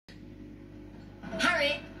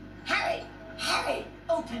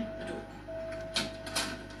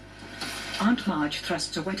Aunt Marge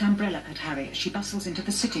thrusts a wet umbrella at Harry as she bustles into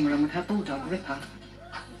the sitting room with her bulldog, Ripper.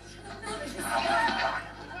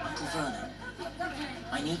 Uncle Vernon,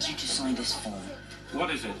 I need you to sign this form. What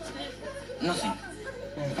is it? Nothing.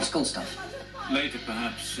 School stuff. Later,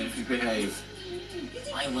 perhaps, if you behave.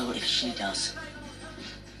 I will if she does.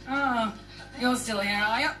 Ah, you're still here,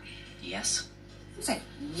 are you? Yes. Say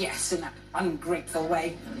yes in that ungrateful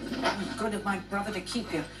way. Good of my brother to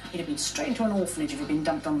keep you. He'd have been straight to an orphanage if he'd been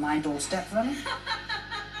dumped on my doorstep, Vernon. He's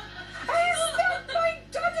not my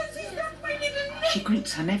daughter, he's not my little nephew. She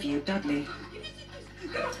greets her nephew, Dudley.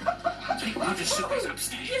 Take Roger Silver's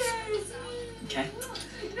upstairs. Yes. Okay.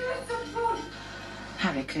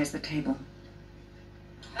 Harry clears the table.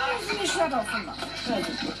 I'll finish that off for Mother.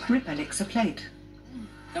 Ripper licks a plate.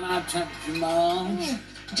 Come on, temperature, Marge.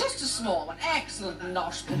 Just a small one. Excellent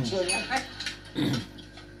nosh, Petunia.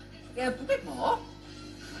 Yeah, a bit more.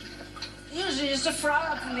 Usually just a fry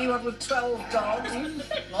up for me, what with 12 dogs. A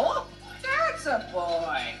bit more. That's a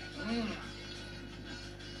boy.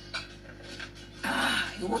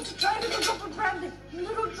 You want to try a little drop of brandy? A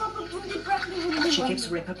little drop of brandy. She gives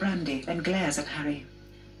Ripper brandy, then glares at Harry.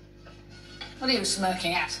 What are you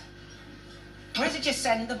smirking at? Where did you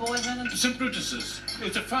send the boy, Vernon? St. Brutus's.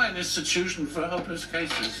 It's a fine institution for hopeless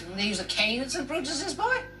cases. They use a cane at St. Brutus's,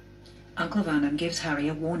 boy? Uncle Vernon gives Harry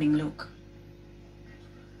a warning look.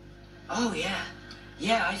 Oh, yeah.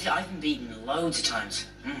 Yeah, I've been beaten loads of times.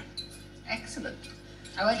 Excellent.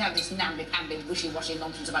 I won't have this namby-pamby, wishy-washy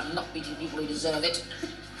nonsense about not beating people who deserve it.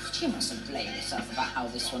 But you mustn't blame yourself about how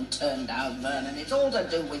this one turned out, Vernon. It's all to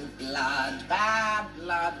do with blood. Bad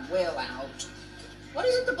blood will out. What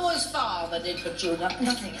is it the boy's father did for Junior?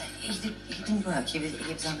 Nothing. He didn't work. He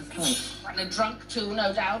was unemployed. And a drunk too,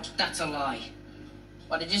 no doubt. That's a lie.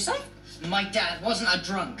 What did you say? My dad wasn't a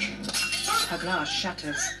drunk. Her glass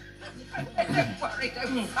shatters. Don't worry,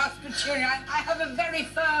 don't fuss, Petunia. I have a very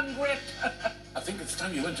firm grip. I think it's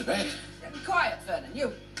time you went to bed. Be quiet, Vernon.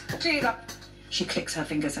 You. Clean it up. She clicks her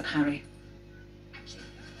fingers at Harry.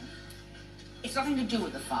 It's nothing to do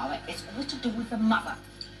with the father. It's all to do with the mother.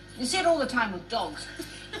 You see it all the time with dogs.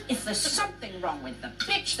 If there's something wrong with the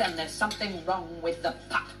bitch, then there's something wrong with the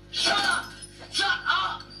pup. Shut up! Shut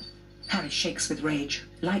up! Harry shakes with rage.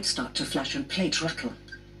 Lights start to flash and plates rattle.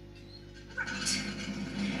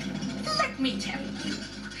 Let me tell you.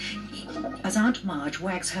 As Aunt Marge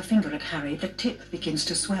wags her finger at Harry, the tip begins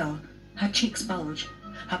to swell. Her cheeks bulge.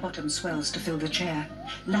 Her bottom swells to fill the chair.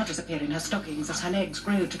 Ladders appear in her stockings as her legs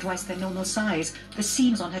grow to twice their normal size. The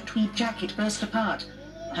seams on her tweed jacket burst apart.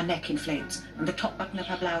 Her neck inflates, and the top button of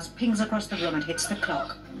her blouse pings across the room and hits the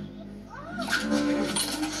clock.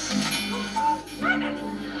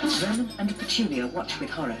 Vernon and Petunia watch with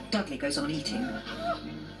horror. Dudley goes on eating.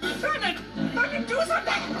 Vernon! Vernon, do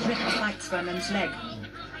something! Ripper bites Vernon's leg.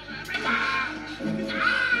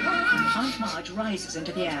 Aunt Marge rises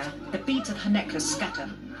into the air. The beads of her necklace scatter.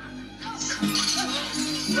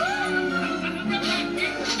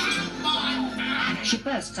 She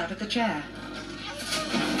bursts out of the chair.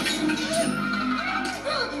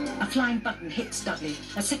 A flying button hits Dudley.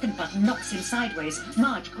 A second button knocks him sideways.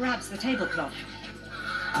 Marge grabs the tablecloth.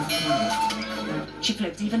 She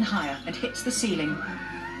floats even higher and hits the ceiling.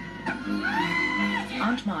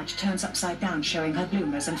 Aunt Marge turns upside down, showing her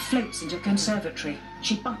bloomers, and floats into the conservatory.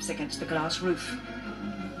 She bumps against the glass roof.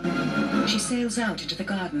 She sails out into the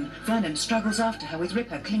garden. Vernon struggles after her with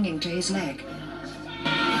Ripper clinging to his leg.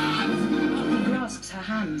 He grasps her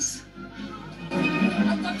hands.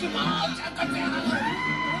 I've got you, Marge! I've got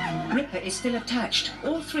you! Ripper is still attached.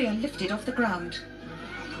 All three are lifted off the ground.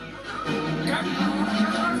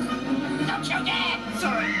 Don't you dare!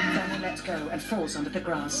 Sorry! Vernon lets go and falls onto the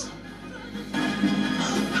grass.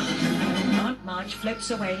 Aunt Marge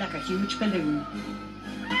floats away like a huge balloon.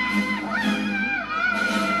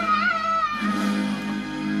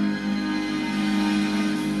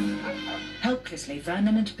 Helplessly,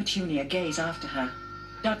 Vernon and Petunia gaze after her.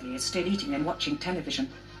 Dudley is still eating and watching television.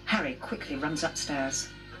 Harry quickly runs upstairs.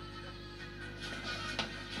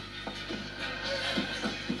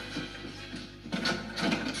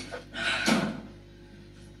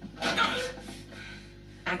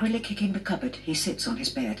 Angrily kicking the cupboard, he sits on his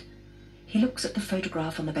bed. He looks at the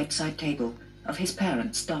photograph on the bedside table of his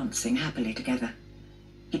parents dancing happily together.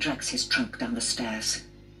 He drags his trunk down the stairs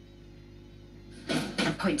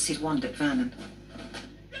and points his wand at Vernon.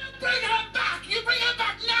 You bring her back! You bring her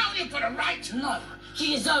back now! You put her right! No,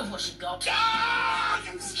 she deserves what she got. Ah,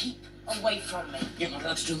 you Keep away from me. You're not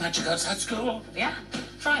allowed to do magic arts at school. Yeah?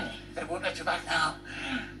 Try me. They won't let you back now.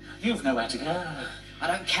 You've nowhere to go. I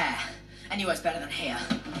don't care. Anywhere's better than here.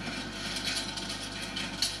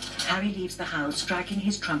 Harry leaves the house, dragging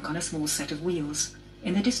his trunk on a small set of wheels.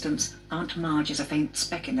 In the distance, Aunt Marge is a faint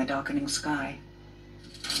speck in the darkening sky.